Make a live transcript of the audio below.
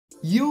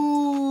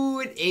Yo,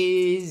 it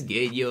is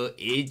good, yo.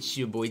 It's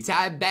your boy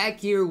Ty back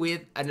here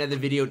with another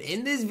video.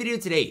 In this video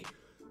today,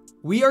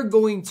 we are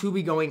going to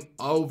be going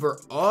over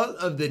all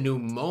of the new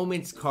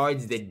moments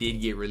cards that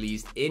did get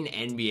released in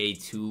NBA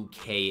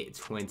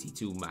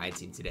 2K22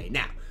 MyTEAM today.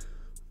 Now,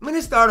 I'm going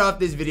to start off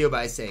this video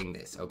by saying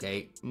this,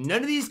 okay?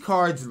 None of these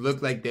cards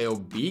look like they'll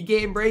be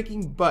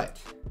game-breaking, but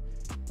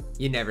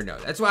you never know.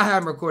 That's why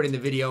I'm recording the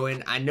video,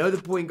 and I know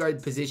the point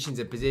guard position is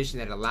a position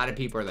that a lot of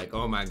people are like,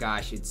 oh my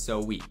gosh, it's so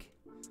weak.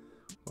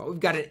 Well,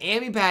 we've got an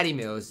Amy Patty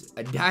Mills,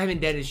 a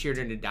Diamond Dennis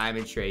Schroder, and a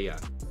Diamond Trae Young.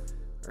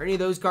 Are any of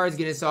those cards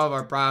going to solve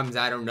our problems?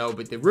 I don't know,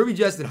 but the Ruby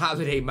Justin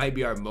Holiday might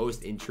be our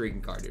most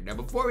intriguing card here. Now,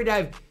 before we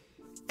dive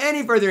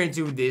any further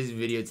into this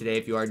video today,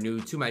 if you are new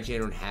to my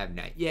channel and have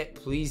not yet,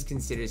 please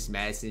consider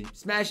smashing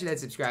that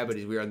subscribe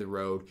button as we're on the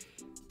road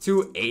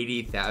to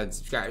 80,000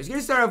 subscribers. We're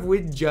going to start off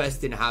with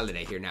Justin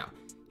Holiday here now.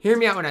 Hear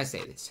me out when I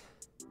say this.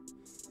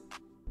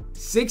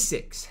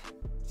 6'6".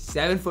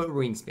 7-foot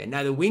wingspan.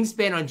 Now, the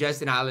wingspan on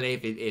Justin Holiday,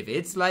 if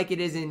it's like it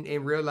is in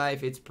real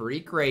life, it's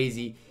pretty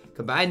crazy.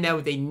 Combine that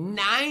with a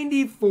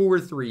 94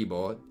 3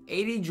 ball,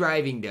 80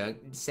 driving dunk,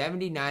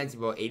 79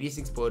 ball,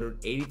 86 floater,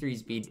 83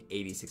 speed,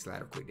 86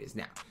 lateral quickness.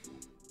 Now,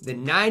 the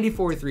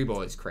 94 3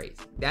 ball is crazy.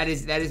 That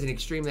is an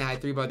extremely high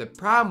 3 ball. The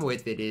problem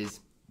with it is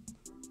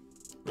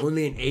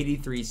only an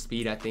 83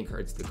 speed, I think,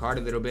 hurts the card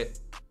a little bit.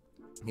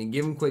 You can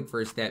give him quick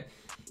first step.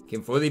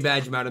 Can fully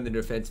badge him out on the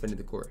defensive end of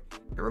the court.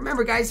 And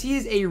remember, guys, he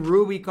is a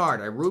Ruby card,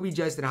 a Ruby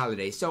Justin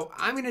Holiday. So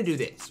I'm going to do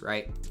this,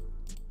 right?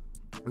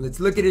 Let's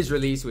look at his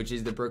release, which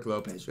is the Brook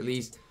Lopez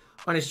release.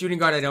 On a shooting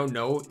guard, I don't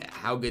know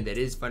how good that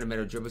is.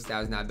 Fundamental dribble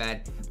style is not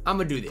bad. I'm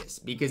going to do this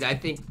because I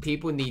think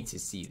people need to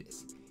see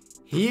this.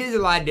 He is a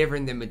lot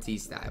different than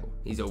Matisse style.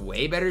 He's a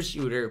way better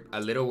shooter, a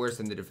little worse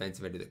on the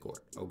defensive end of the court,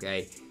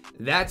 okay?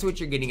 That's what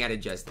you're getting out of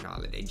Justin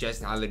Holiday.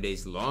 Justin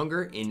Holiday's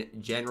longer in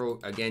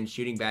general. Again,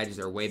 shooting badges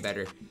are way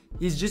better.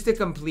 He's just a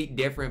complete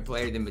different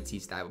player than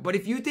Matisse style. But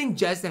if you think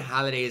Justin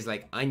Holiday is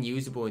like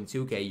unusable in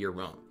 2K, you're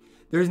wrong.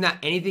 There's not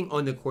anything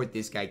on the court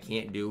this guy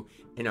can't do.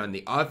 And on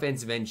the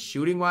offensive end,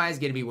 shooting-wise,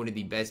 going to be one of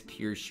the best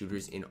pure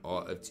shooters in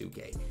all of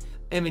 2K.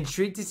 I'm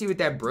intrigued to see what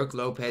that Brook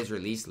Lopez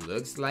release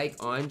looks like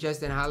on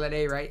Justin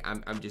Holiday, right?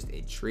 I'm just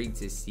intrigued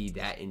to see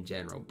that in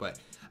general. But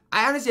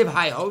I honestly have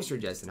high hopes for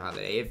Justin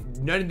Holiday. If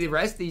none of the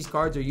rest of these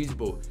cards are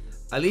usable,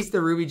 at least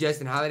the Ruby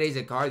Justin Holiday is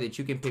a card that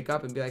you can pick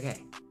up and be like,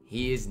 hey,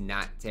 he is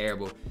not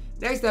terrible.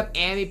 Next up,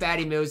 Amy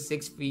Patty Mills,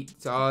 6 feet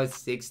tall,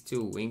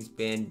 6'2",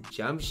 wingspan,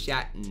 jump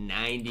shot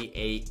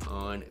 98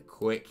 on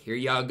quick. Here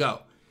y'all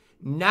go.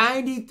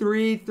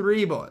 93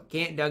 3 ball.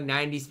 Can't dunk,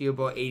 90 speed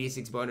ball,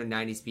 86 ball,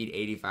 90 speed,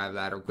 85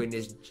 lateral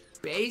quickness.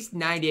 Base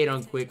 98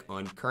 on quick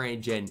on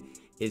current gen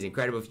is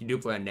incredible. If you do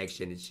play on next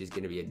gen, it's just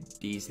going to be a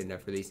decent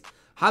enough release.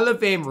 Hall of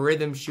Fame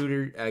rhythm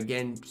shooter.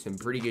 Again, some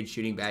pretty good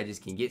shooting badges.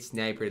 Can get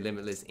sniper,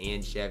 limitless,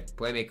 and chef.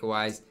 Playmaker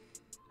wise,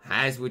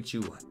 has what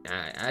you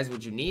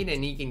need,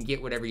 and he can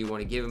get whatever you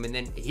want to give him. And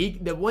then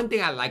the one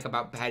thing I like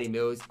about Patty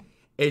Mills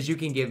is you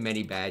can give him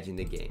any badge in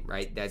the game,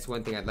 right? That's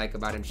one thing I like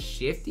about him.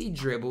 Shifty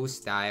dribble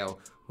style,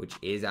 which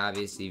is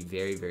obviously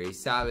very, very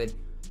solid.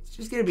 It's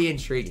just going to be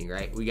intriguing,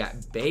 right? We got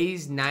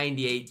Bays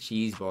 98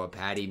 cheeseball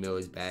Patty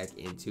Mills back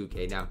in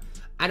 2K. Now,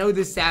 I know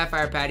the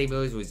Sapphire Patty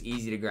Mills was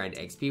easy to grind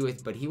XP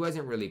with, but he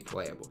wasn't really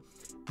playable.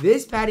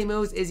 This Patty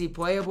Mills, is he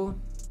playable?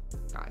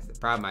 Guys, the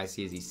problem I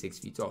see is he's 6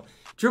 feet tall.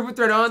 Triple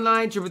threat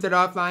online, triple threat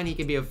offline, he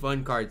can be a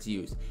fun card to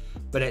use.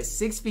 But at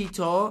 6 feet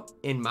tall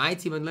in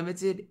MyTEAM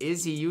Unlimited,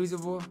 is he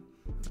usable?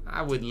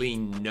 I would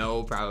lean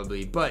no,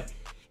 probably. But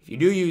if you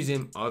do use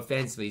him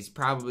offensively, he's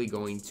probably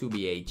going to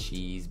be a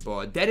cheese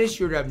ball. Dennis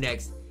Schroder up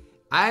next.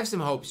 I have some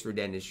hopes for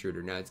Dennis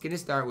Schroder. Now, it's going to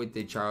start with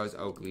the Charles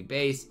Oakley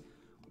base,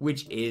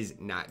 which is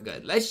not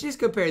good. Let's just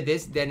compare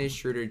this Dennis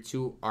Schroder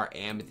to our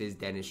amethyst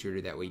Dennis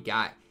Schroder that we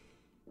got.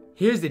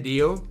 Here's the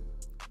deal.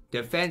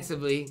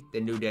 Defensively, the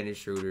new Dennis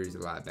Schroder is a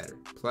lot better.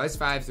 Plus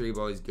 5 3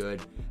 ball is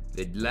good.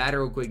 The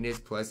lateral quickness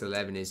plus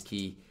 11 is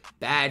key.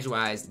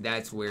 Badge-wise,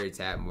 that's where it's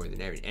at more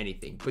than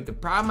anything. But the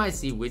problem I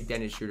see with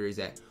Dennis Schroder is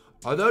that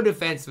although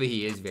defensively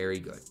he is very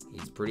good,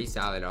 he's pretty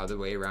solid all the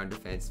way around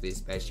defensively,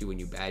 especially when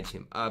you badge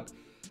him up.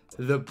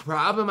 The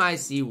problem I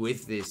see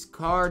with this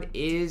card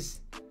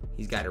is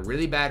he's got a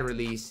really bad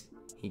release.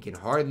 He can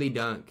hardly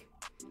dunk.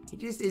 He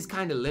just is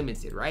kind of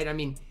limited, right? I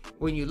mean,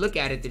 when you look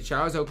at it, the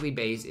Charles Oakley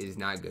base is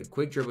not good.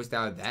 Quick dribble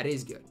style, that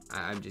is good.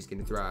 I'm just going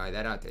to throw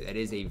that out there. That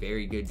is a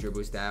very good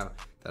dribble style.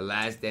 The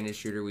last Dennis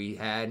Schroder we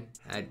had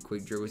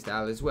quick dribble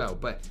style as well.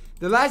 But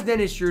the last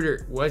Dennis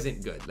Schroder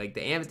wasn't good. Like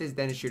the amethyst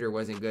Dennis Schroder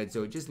wasn't good.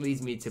 So it just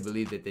leads me to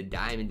believe that the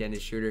diamond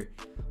Dennis Schroder,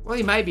 well,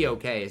 he might be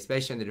okay,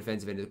 especially on the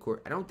defensive end of the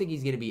court. I don't think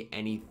he's going to be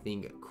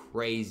anything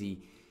crazy.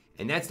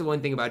 And that's the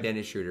one thing about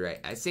Dennis Schroder, right?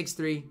 At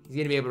 6'3", he's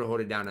going to be able to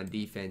hold it down on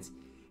defense.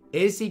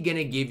 Is he going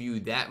to give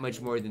you that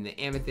much more than the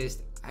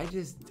amethyst? I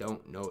just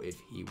don't know if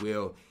he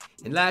will.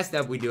 And last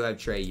up, we do have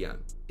Trae Young.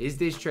 Is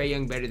this Trae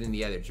Young better than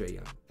the other Trae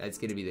Young? That's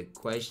going to be the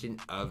question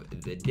of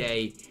the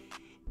day.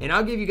 And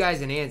I'll give you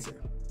guys an answer.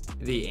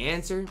 The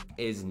answer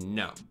is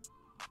no.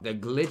 The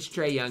glitch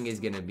Trae Young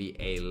is going to be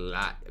a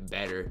lot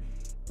better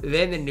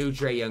than the new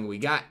Trae Young we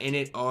got, and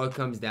it all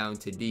comes down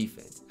to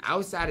defense.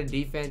 Outside of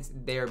defense,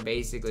 they're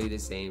basically the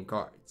same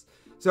cards.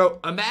 So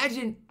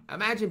imagine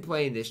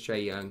playing this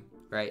Trae Young,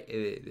 right?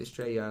 This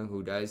Trae Young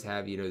who does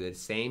have, you know, the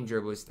same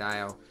dribble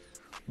style,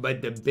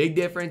 but the big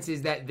difference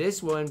is that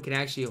this one can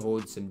actually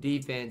hold some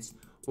defense,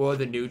 while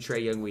the new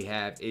Trae Young we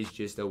have is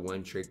just a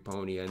one-trick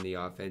pony on the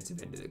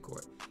offensive end of the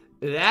court.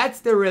 That's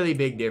the really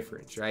big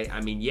difference, right?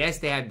 I mean, yes,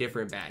 they have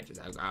different badges.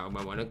 I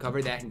want to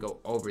cover that and go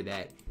over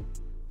that.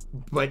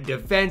 But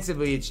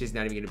defensively, it's just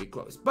not even going to be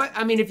close. But,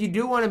 I mean, if you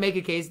do want to make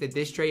a case that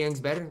this Trae Young's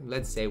better,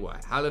 let's say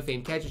what? Hall of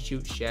Fame catch and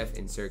shoot, chef,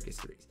 and circus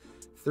threes.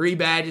 3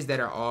 badges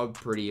that are all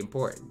pretty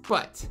important.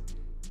 But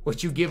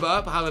what you give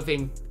up, Hall of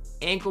Fame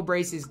ankle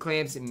braces,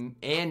 clamps, and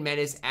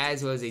menace,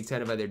 as well as a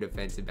ton of other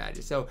defensive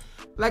badges. So,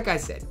 like I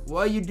said,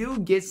 while you do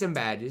get some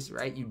badges,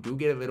 right? You do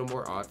get a little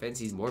more offense.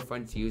 He's more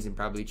fun to use in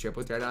probably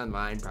triple threat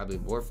online, probably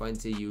more fun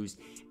to use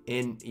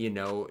in, you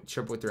know,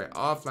 triple threat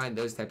offline,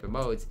 those type of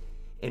modes.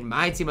 In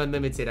MyTEAM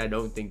Unlimited, I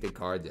don't think the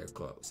cards are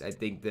close. I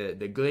think the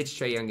glitch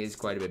Trae Young is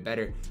quite a bit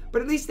better,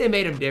 but at least they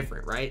made him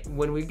different, right?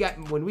 When we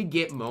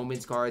get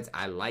moments cards,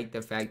 I like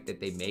the fact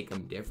that they make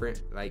them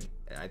different. Like,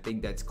 I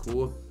think that's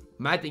cool.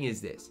 My thing is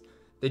this.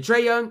 The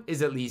Trae Young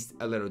is at least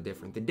a little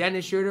different. The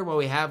Dennis Schroder, while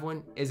we have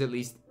one, is at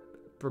least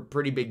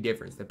pretty big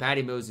difference. The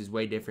Patty Mills is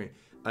way different.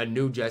 A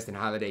new Justin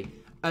Holiday.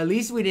 At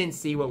least we didn't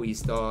see what we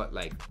saw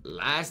like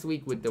last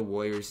week with the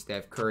Warriors,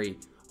 Steph Curry,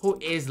 who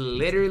is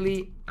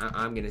literally,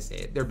 I'm going to say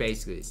it, they're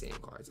basically the same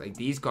cards. Like,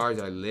 these cards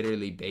are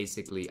literally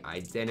basically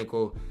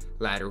identical.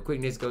 Lateral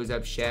quickness goes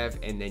up, chef,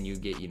 and then you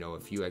get, you know, a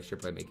few extra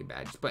playmaking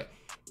badges. But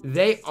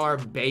they are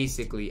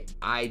basically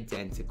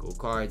identical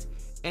cards.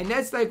 And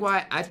that's like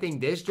why I think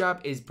this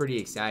drop is pretty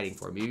exciting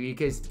for me,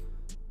 because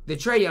the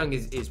Trae Young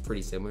is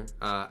pretty similar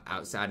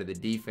outside of the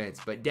defense.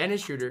 But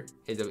Dennis Schroder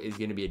is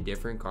going to be a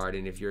different card.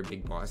 And if you're a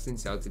big Boston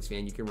Celtics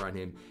fan, you can run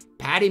him.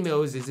 Patty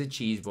Mills is a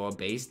cheese ball,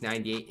 base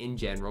 98 in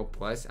general.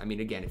 Plus, I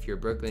mean, again, if you're a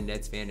Brooklyn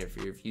Nets fan,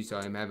 if you saw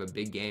him have a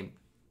big game,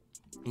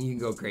 you can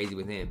go crazy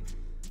with him.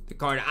 The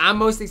card I'm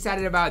most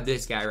excited about,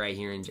 this guy right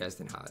here in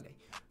Justin Holiday.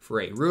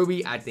 For a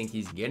Ruby, I think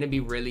he's going to be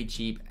really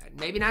cheap.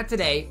 Maybe not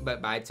today,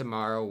 but by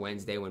tomorrow,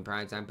 Wednesday, when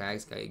primetime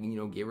packs, you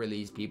know, get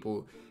released,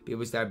 people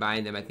start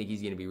buying them. I think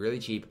he's going to be really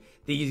cheap.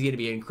 I think he's going to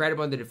be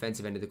incredible on the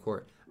defensive end of the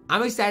court.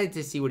 I'm excited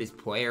to see what his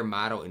player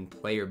model and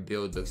player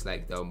build looks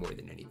like, though, more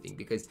than anything,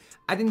 because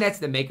I think that's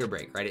the make or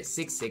break, right? At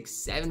 6'6",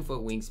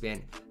 7-foot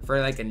wingspan, for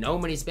like a no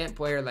money spent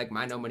player like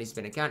my no money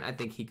spent account, I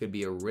think he could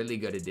be a really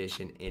good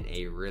addition and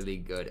a really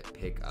good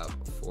pickup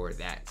for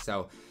that.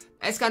 So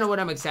that's kind of what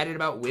I'm excited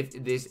about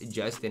with this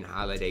Justin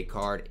Holiday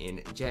card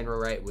in general,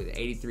 right? With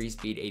 83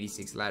 speed,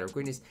 86 lateral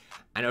quickness.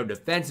 I know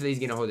defensively he's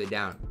going to hold it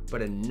down,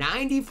 but a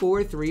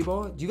 94 3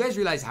 ball, do you guys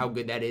realize how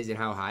good that is and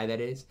how high that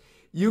is?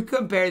 You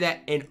compare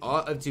that in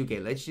all of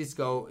 2K. Let's just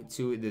go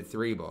to the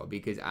 3 ball,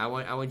 because I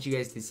want you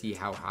guys to see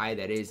how high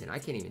that is. And I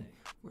can't even,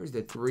 where's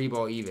the 3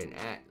 ball even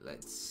at?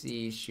 Let's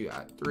see, shoot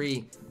out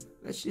 3.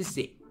 Let's just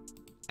see.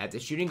 At the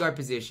shooting guard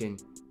position,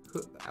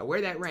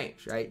 where that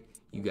ranks, right?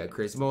 You got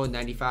Chris Mullin,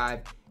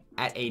 95.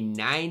 At a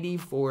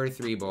 94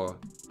 3 ball,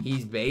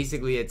 he's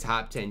basically a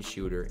top 10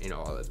 shooter in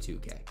all of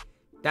 2K.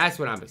 That's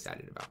what I'm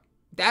excited about.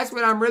 That's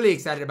what I'm really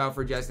excited about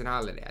for Justin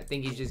Holiday. I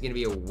think he's just going to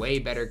be a way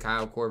better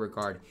Kyle Korver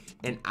card,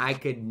 and I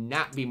could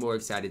not be more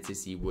excited to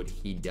see what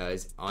he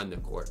does on the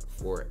court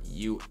for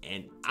you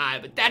and I.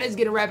 But that is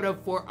going to wrap it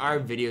up for our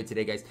video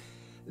today, guys.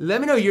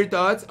 Let me know your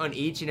thoughts on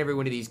each and every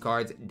one of these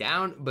cards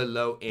down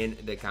below in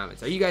the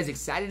comments. Are you guys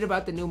excited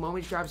about the new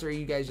moments drops, or are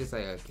you guys just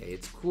like, okay,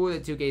 it's cool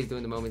that 2K is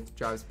doing the moments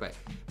drops, but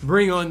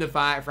bring on the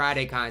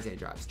Friday content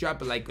drops?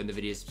 Drop a like on the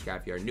video,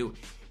 subscribe if you are new.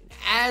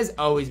 As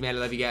always, man, I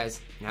love you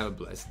guys, and have a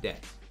blessed day.